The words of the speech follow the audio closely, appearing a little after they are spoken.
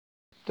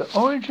The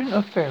origin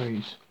of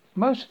fairies.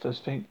 Most of us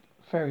think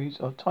fairies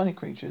are tiny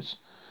creatures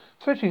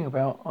flitting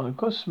about on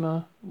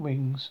gossamer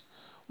wings,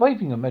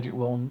 waving a magic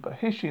wand, but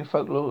history and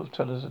folklore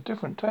tell us a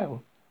different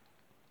tale.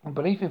 The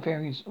belief in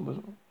fairies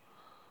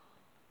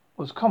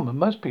was common.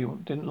 Most people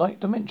didn't like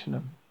to mention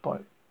them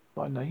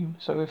by name,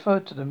 so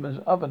referred to them as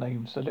other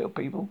names, the little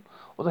people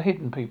or the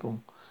hidden people.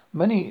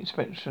 Many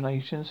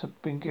explanations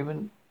have been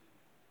given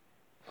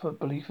for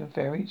belief in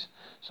fairies.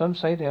 Some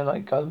say they are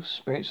like ghosts,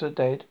 spirits of the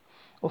dead,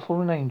 or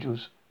fallen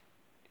angels,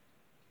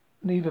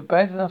 neither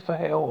bad enough for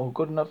hell or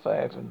good enough for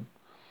heaven.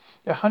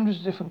 There are hundreds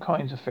of different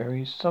kinds of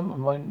fairies. Some are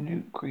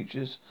minute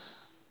creatures,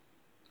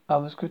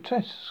 others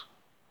grotesque.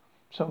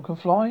 Some can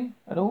fly,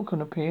 and all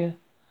can appear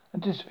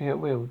and disappear at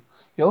will.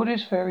 The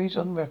oldest fairies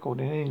on record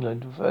in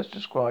England were first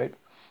described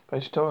by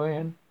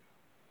historian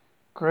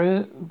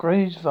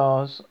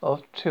Greysvars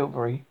of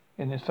Tilbury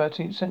in the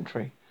 13th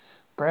century.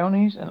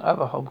 Brownies and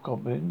other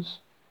hobgoblins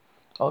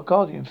are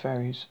guardian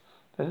fairies.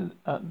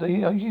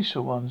 They are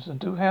useful ones and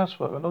do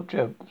housework and odd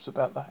jobs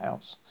about the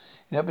house.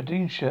 In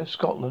Aberdeenshire,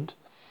 Scotland,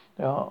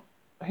 they are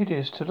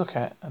hideous to look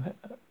at and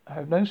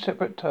have no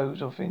separate toes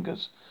or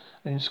fingers,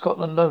 and in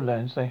Scotland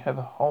lowlands they have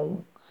a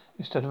hole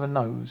instead of a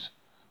nose.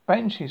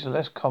 Banshees are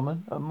less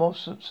common and more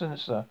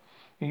sinister.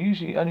 They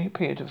usually only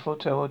appear to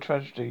foretell a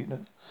tragedy in the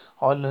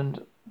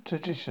Highland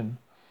tradition.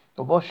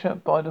 The washer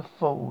by the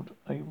fold,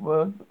 a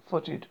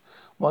word-footed,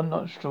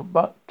 one-nostril,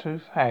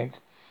 buck-toothed hag,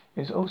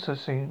 is also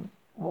seen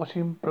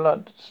washing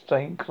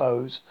blood-stained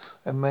clothes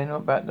when men are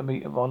about to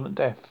meet a violent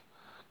death.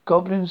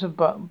 Goblins and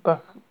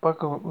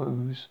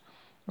buckaroos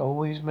are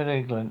always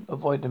malignant.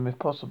 Avoid them if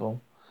possible.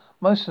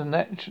 Most of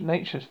the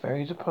nature's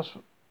fairies are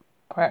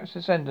perhaps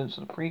descendants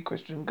of the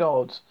pre-Christian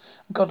gods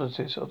and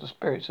goddesses or the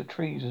spirits of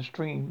trees and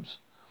streams.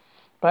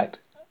 Black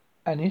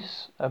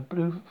Annis, a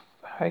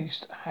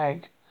blue-faced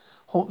hag,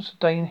 haunts the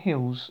Dane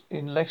hills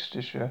in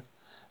Leicestershire,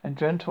 and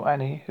Gentle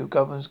Annie, who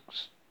governs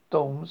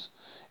storms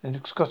in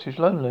the Scottish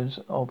lowlands,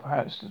 are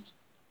perhaps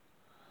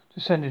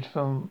descended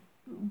from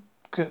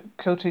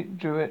Celtic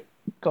Druid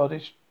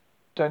goddess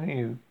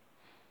Danu,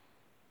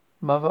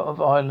 mother of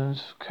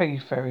Ireland's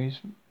cave fairies,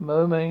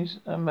 mermaids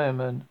and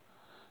mermen.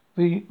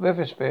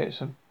 River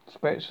spirits and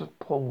spirits of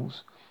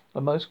pools are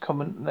the most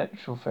common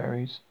natural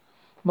fairies.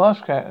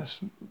 Marsh cats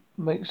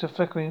makes the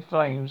flickering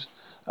flames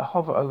that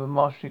hover over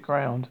marshy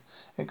ground.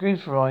 It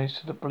gives rise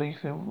to the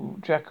belief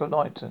in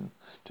Jack-o'-lantern.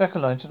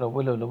 Jack-o'-lantern, or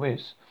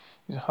will-o'-the-wisp,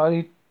 is a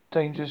highly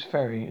dangerous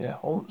fairy that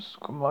haunts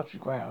marshy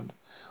ground,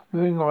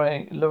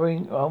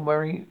 luring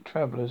unwary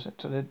travellers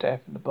to their death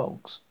in the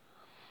bogs.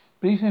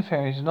 Belief in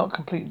fairies has not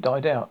completely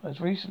died out.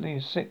 As recently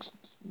as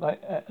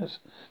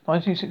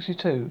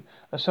 1962,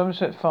 a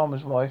Somerset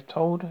farmer's wife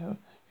told her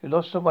she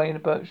lost her way in the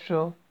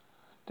Berkshire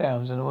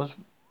Downs and was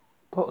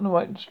put on the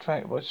right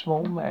track by a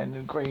small man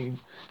in green,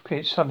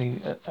 appeared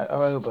suddenly at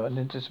her elbow and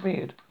then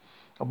disappeared.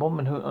 A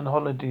woman who on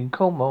holiday in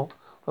Cornwall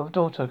with her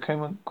daughter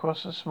came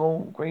across a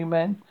small green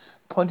man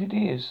with pointed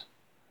ears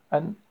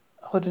and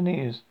hood and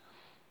ears.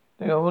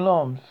 They were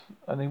alarmed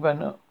and they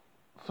ran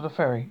for the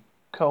ferry,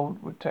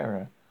 cold with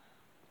terror.